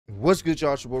What's good,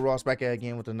 y'all? It's your boy Ross back at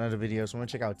again with another video. So I'm gonna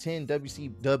check out 10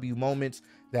 WCW moments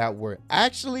that were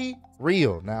actually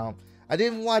real. Now, I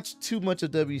didn't watch too much of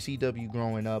WCW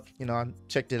growing up. You know, I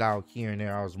checked it out here and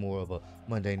there. I was more of a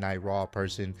Monday Night Raw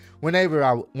person. Whenever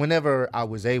I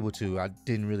was able to. I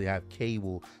didn't really have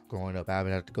cable growing up. I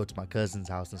would have to go to my cousin's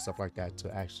house and stuff like that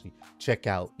to actually check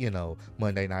out, you know,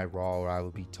 Monday Night Raw, or I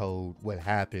would be told what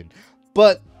happened.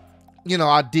 But you know,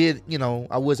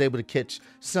 I was able to catch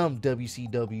some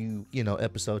WCW,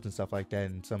 episodes and stuff like that,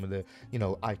 and some of the,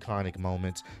 iconic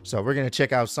moments. So we're going to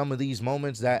check out some of these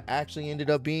moments that actually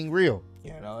ended up being real.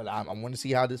 And I want to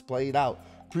see how this played out.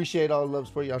 Appreciate all the love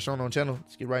for y'all showing on the channel.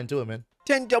 Let's get right into it, man.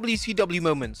 10 WCW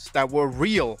moments that were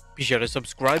real. Be sure to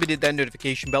subscribe and hit that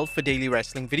notification bell for daily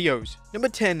wrestling videos. Number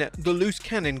 10, the loose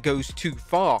cannon goes too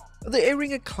far. The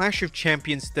airing of Clash of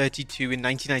Champions 32 in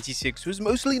 1996 was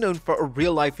mostly known for a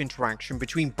real-life interaction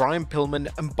between Brian Pillman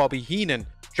and Bobby Heenan.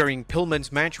 During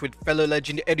Pillman's match with fellow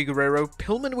legend Eddie Guerrero,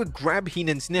 Pillman would grab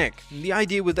Heenan's neck. The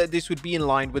idea was that this would be in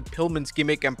line with Pillman's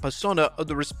gimmick and persona of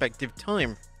the respective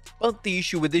time. But the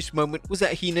issue with this moment was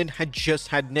that Heenan had just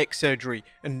had neck surgery,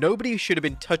 and nobody should have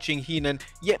been touching Heenan,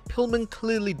 yet Pillman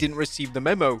clearly didn't receive the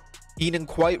memo. Heenan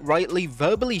quite rightly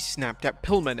verbally snapped at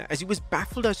Pillman, as he was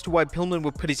baffled as to why Pillman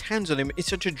would put his hands on him in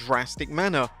such a drastic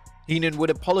manner. Heenan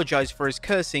would apologize for his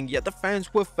cursing, yet the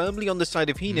fans were firmly on the side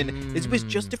of Heenan, as he was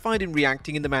justified in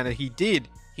reacting in the manner he did.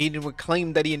 Heenan would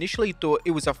claim that he initially thought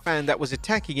it was a fan that was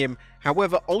attacking him.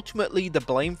 However, ultimately the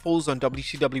blame falls on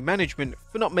WCW management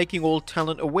for not making all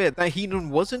talent aware that Heenan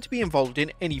wasn't to be involved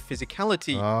in any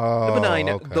physicality. Number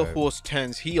 9, the horse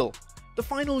turns heel. The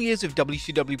final years of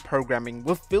WCW programming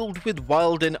were filled with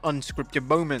wild and unscripted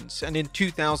moments, and in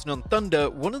 2000 on Thunder,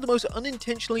 one of the most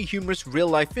unintentionally humorous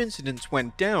real-life incidents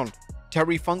went down.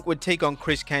 Terry Funk would take on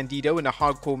Chris Candido in a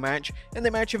hardcore match, and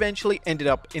the match eventually ended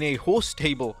up in a horse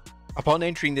stable. Upon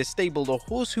entering the stable, the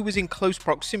horse, who was in close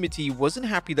proximity, wasn't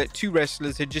happy that two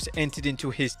wrestlers had just entered into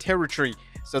his territory,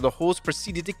 so the horse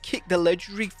proceeded to kick the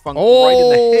legendary Funk right in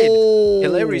the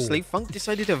head. Hilariously, Funk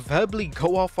decided to verbally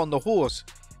go off on the horse.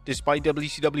 Despite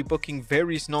WCW booking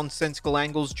various nonsensical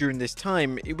angles during this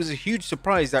time, it was a huge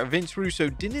surprise that Vince Russo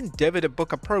didn't endeavor to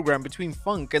book a program between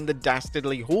Funk and the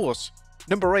dastardly horse.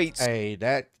 Number 8. Hey,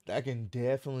 that can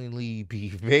definitely be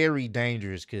very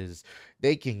dangerous, because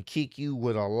they can kick you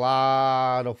with a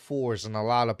lot of force and a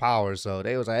lot of power. So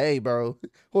they was like, hey, bro,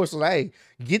 horse was like, hey,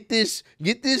 get this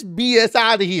BS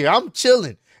out of here. I'm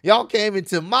chilling. Y'all came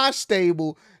into my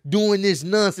stable doing this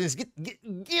nonsense.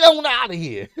 Get on out of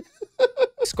here.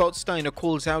 Scott Steiner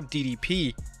calls out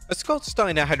DDP. Scott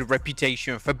Steiner had a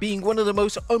reputation for being one of the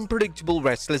most unpredictable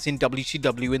wrestlers in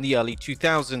WCW in the early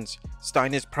 2000s.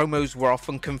 Steiner's promos were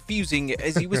often confusing,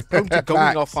 as he was prone to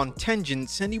going off on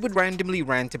tangents, and he would randomly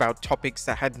rant about topics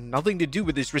that had nothing to do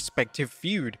with his respective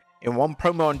feud. In one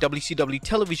promo on WCW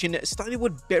television, Steiner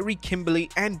would bury Kimberly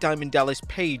and Diamond Dallas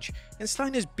Page, and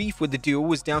Steiner's beef with the duo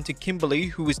was down to Kimberly,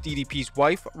 who was DDP's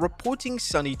wife, reporting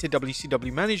Sonny to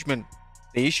WCW management.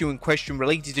 The issue in question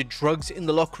related to drugs in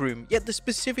the locker room, yet the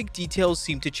specific details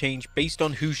seem to change based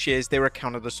on who shares their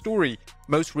account of the story.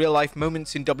 Most real-life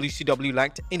moments in WCW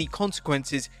lacked any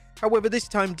consequences, however this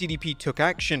time DDP took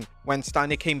action. When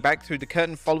Steiner came back through the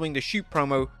curtain following the shoot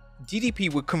promo,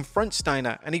 DDP would confront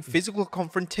Steiner and a physical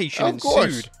confrontation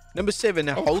ensued. Number 7,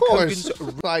 Hulk Hogan's...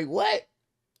 Like, what?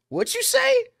 What you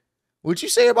say? What you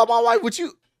say about my wife?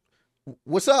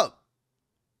 What's up?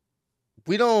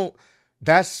 We don't...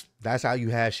 That's how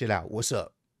you hash shit out. What's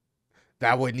up?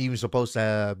 That wasn't even supposed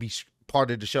to be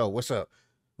part of the show. What's up?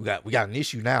 We got an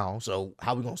issue now, so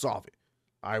how we gonna solve it?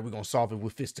 All right, we're gonna solve it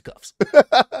with fisticuffs.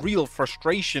 Real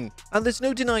frustration. And there's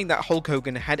no denying that Hulk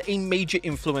Hogan had a major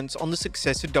influence on the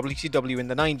success of WCW in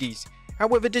the 90s.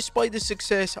 However, despite the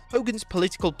success, Hogan's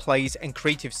political plays and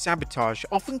creative sabotage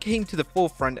often came to the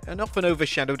forefront and often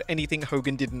overshadowed anything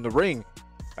Hogan did in the ring.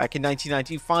 Back in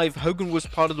 1995, Hogan was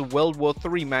part of the World War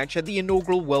III match at the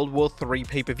inaugural World War III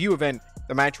pay-per-view event.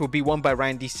 The match would be won by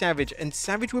Randy Savage, and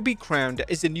Savage would be crowned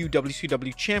as the new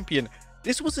WCW champion.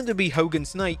 This wasn't to be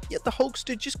Hogan's night, yet the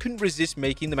Hulkster just couldn't resist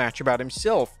making the match about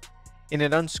himself. In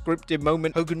an unscripted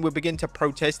moment, Hogan would begin to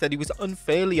protest that he was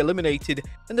unfairly eliminated,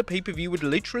 and the pay-per-view would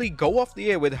literally go off the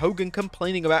air with Hogan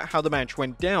complaining about how the match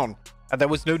went down. And there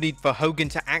was no need for Hogan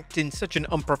to act in such an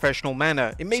unprofessional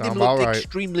manner. It made him look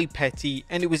extremely petty,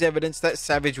 and it was evidence that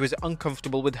Savage was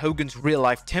uncomfortable with Hogan's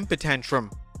real-life temper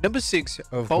tantrum. Number 6,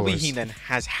 Bobby Heenan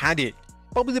has had it.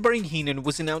 Bobby the Brain Heenan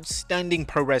was an outstanding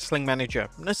pro wrestling manager,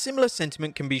 and a similar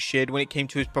sentiment can be shared when it came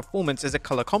to his performance as a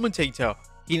color commentator.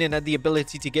 Heenan had the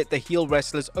ability to get the heel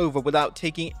wrestlers over without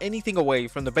taking anything away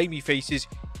from the babyfaces,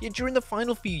 yet during the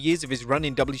final few years of his run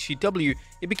in WCW,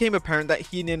 it became apparent that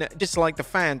Heenan, just like the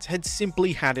fans, had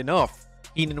simply had enough.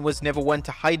 Heenan was never one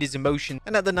to hide his emotion,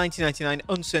 and at the 1999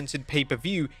 uncensored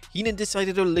pay-per-view, Heenan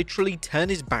decided to literally turn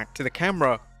his back to the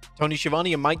camera. Tony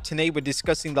Schiavone and Mike Tenay were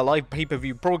discussing the live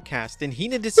pay-per-view broadcast, and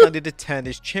Heenan decided to turn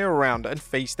his chair around and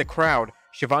face the crowd.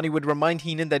 Schiavone would remind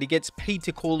Heenan that he gets paid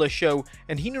to call a show,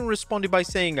 and Heenan responded by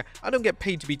saying, "I don't get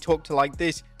paid to be talked to like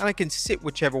this, and I can sit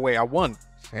whichever way I want."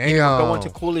 He would go on to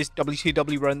call his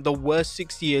WCW run the worst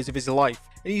 6 years of his life,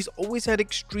 and he's always had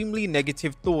extremely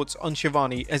negative thoughts on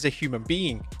Schiavone as a human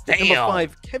being. Number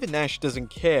 5, Kevin Nash doesn't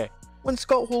care. When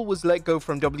Scott Hall was let go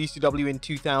from WCW in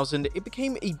 2000, it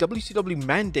became a WCW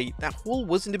mandate that Hall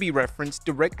wasn't to be referenced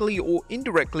directly or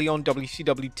indirectly on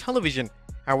WCW television.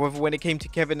 However, when it came to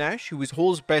Kevin Nash, who was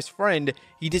Hall's best friend,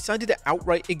 he decided to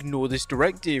outright ignore this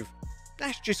directive.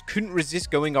 Nash just couldn't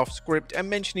resist going off script, and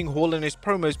mentioning Hall in his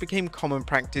promos became common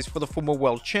practice for the former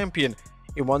world champion.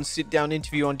 In one sit-down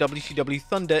interview on WCW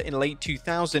Thunder in late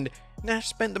 2000, Nash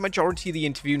spent the majority of the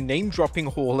interview name-dropping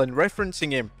Hall and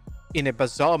referencing him. In a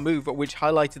bizarre move which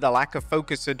highlighted the lack of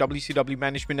focus of WCW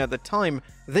management at the time,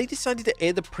 they decided to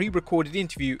air the pre-recorded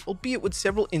interview, albeit with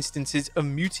several instances of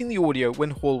muting the audio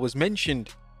when Hall was mentioned.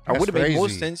 It would have made more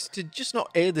sense to just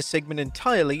not air the segment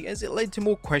entirely, as it led to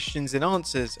more questions than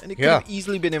answers, and it could have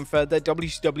easily been inferred that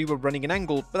WCW were running an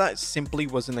angle, but that simply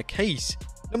wasn't the case.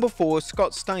 Number 4,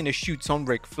 Scott Steiner shoots on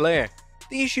Ric Flair.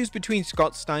 The issues between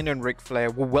Scott Steiner and Ric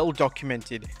Flair were well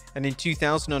documented, and in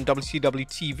 2000 on WCW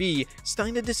TV,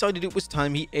 Steiner decided it was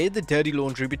time he aired the dirty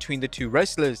laundry between the two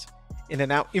wrestlers. In a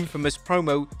now infamous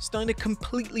promo, Steiner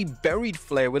completely buried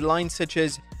Flair with lines such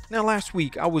as, "Now last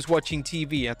week I was watching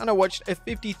TV and I watched a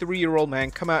 53-year-old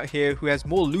man come out here who has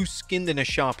more loose skin than a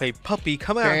Shar-Pei puppy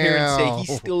come out here and say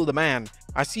he's still the man.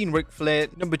 I seen Ric Flair,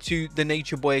 number 2, the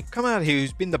Nature Boy, come out here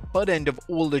who's been the butt end of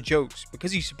all the jokes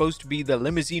because he's supposed to be the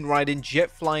limousine-riding,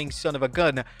 jet-flying son of a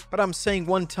gun, but I'm saying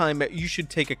one time you should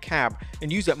take a cab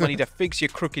and use that money to fix your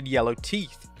crooked yellow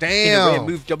teeth." In a rare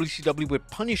move, WCW would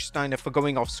punish Steiner for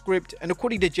going off script, and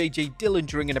according to JJ Dillon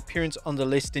during an appearance on the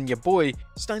list in Your Boy,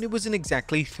 Steiner wasn't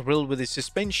exactly thrilled with his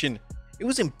suspension. It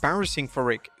was embarrassing for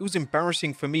Rick. It was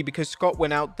embarrassing for me because Scott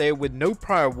went out there with no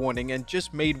prior warning and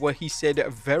just made what he said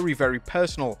very, very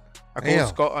personal. I called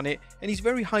Scott on it, and he's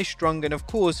very high strung, and of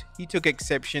course he took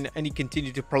exception and he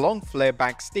continued to prolong Flair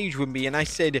backstage with me, and I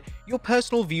said, "Your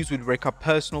personal views with Rick are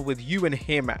personal with you and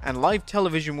him, and live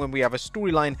television when we have a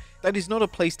storyline, that is not a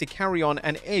place to carry on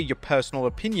and air your personal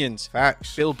opinions."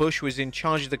 Facts. Bill Bush was in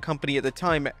charge of the company at the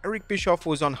time. Eric Bischoff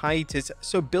was on hiatus,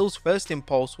 so Bill's first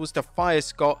impulse was to fire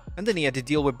Scott, and then he had to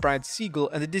deal with Brad Siegel,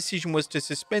 and the decision was to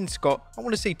suspend Scott, I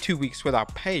want to say 2 weeks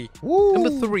without pay.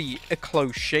 Number 3, a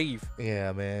close shave.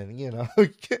 Yeah, man, you know,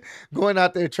 going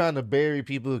out there trying to bury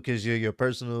people because your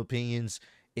personal opinions,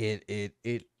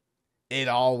 it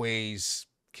always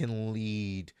can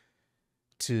lead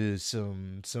to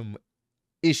some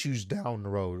issues down the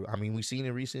road. I mean, we've seen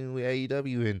it recently with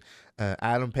AEW and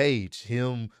Adam Page,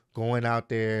 him going out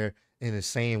there and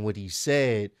saying what he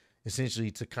said, essentially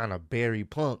to kind of bury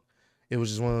Punk. It was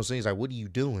just one of those things like, what are you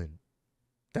doing?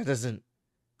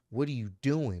 What are you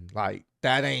doing? Like,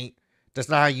 that's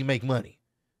not how you make money.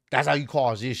 That's how you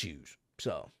cause issues.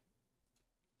 So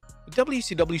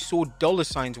WCW saw dollar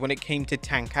signs when it came to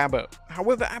Tank Abbott.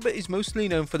 However, Abbott is mostly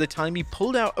known for the time he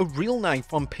pulled out a real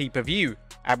knife on pay-per-view.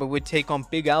 Abbott would take on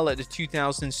Big Al at the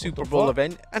 2000 Super Bowl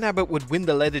event, and Abbott would win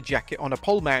the leather jacket on a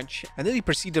pole match, and then he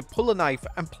proceeded to pull a knife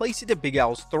and place it at Big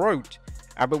Al's throat.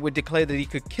 Abbott would declare that he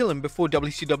could kill him before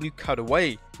WCW cut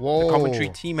away. The commentary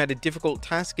team had a difficult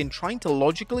task in trying to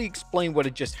logically explain what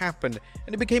had just happened,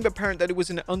 and it became apparent that it was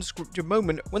an unscripted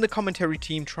moment when the commentary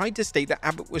team tried to state that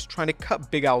Abbott was trying to cut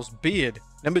Big Al's beard.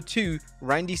 Number 2,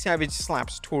 Randy Savage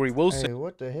slaps Torrie Wilson. Hey,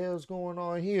 what the hell's going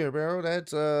on here, bro?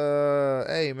 That's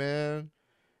hey man,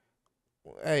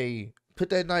 hey, put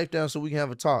that knife down so we can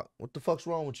have a talk. What the fuck's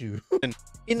wrong with you?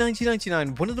 In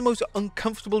 1999, one of the most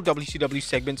uncomfortable WCW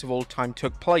segments of all time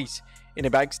took place. In a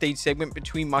backstage segment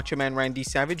between Macho Man Randy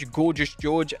Savage, Gorgeous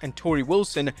George, and Torrie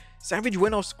Wilson, Savage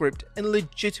went off script and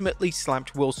legitimately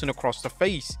slapped Wilson across the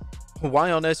face.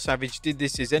 Why on earth Savage did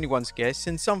this is anyone's guess,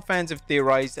 and some fans have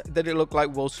theorized that it looked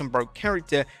like Wilson broke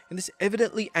character, and this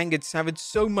evidently angered Savage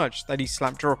so much that he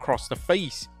slapped her across the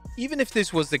face. Even if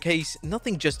this was the case,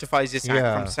 nothing justifies this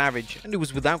act from Savage, and it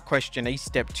was without question a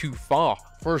step too far.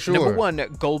 For sure. Number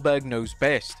 1, Goldberg knows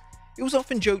best. It was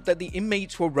often joked that the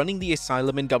inmates were running the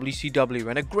asylum in WCW,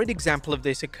 and a great example of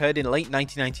this occurred in late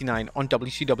 1999 on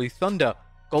WCW Thunder.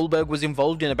 Goldberg was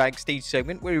involved in a backstage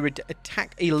segment where he would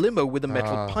attack a limo with a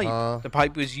metal pipe. The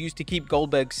pipe was used to keep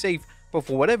Goldberg safe, but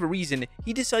for whatever reason,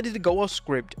 he decided to go off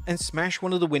script and smash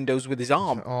one of the windows with his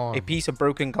arm. A piece of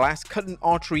broken glass cut an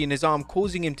artery in his arm,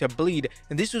 causing him to bleed,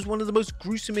 and this was one of the most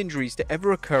gruesome injuries to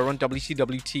ever occur on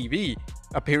WCW TV.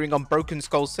 Appearing on Broken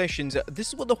Skull Sessions, this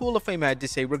is what the Hall of Famer had to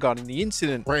say regarding the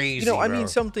incident. Crazy, I mean,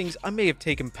 some things I may have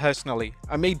taken personally.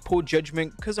 I made poor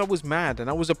judgment because I was mad and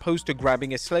I was opposed to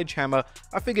grabbing a sledgehammer.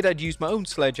 I figured I'd use my own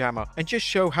sledgehammer and just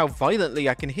show how violently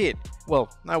I can hit. Well,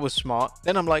 that was smart.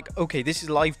 Then I'm like, okay, this is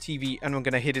live TV and I'm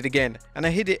gonna hit it again. And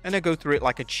I hit it and I go through it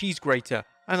like a cheese grater.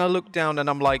 And I look down and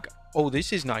I'm like, oh,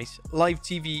 this is nice. Live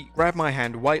TV, grab my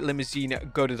hand, white limousine,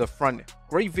 go to the front.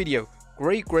 Great video.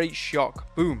 Great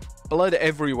shock. Boom. Blood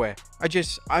everywhere.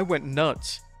 I went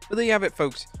nuts. But there you have it,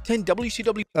 folks. 10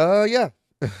 WCW. Yeah.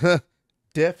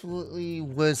 Definitely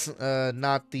was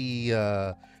not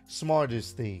the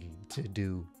smartest thing to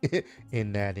do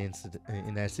in that incident,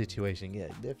 in that situation. Yeah,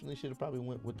 definitely should have probably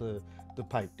went with the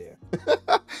pipe there.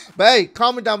 But hey,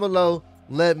 comment down below.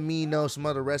 Let me know some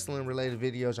other wrestling related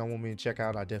videos I want me to check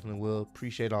out. I definitely will.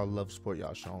 Appreciate all the love support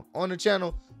y'all shown on the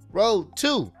channel. Road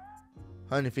to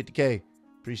 150K.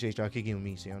 Appreciate y'all kicking with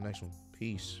me. See y'all next one.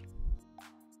 Peace.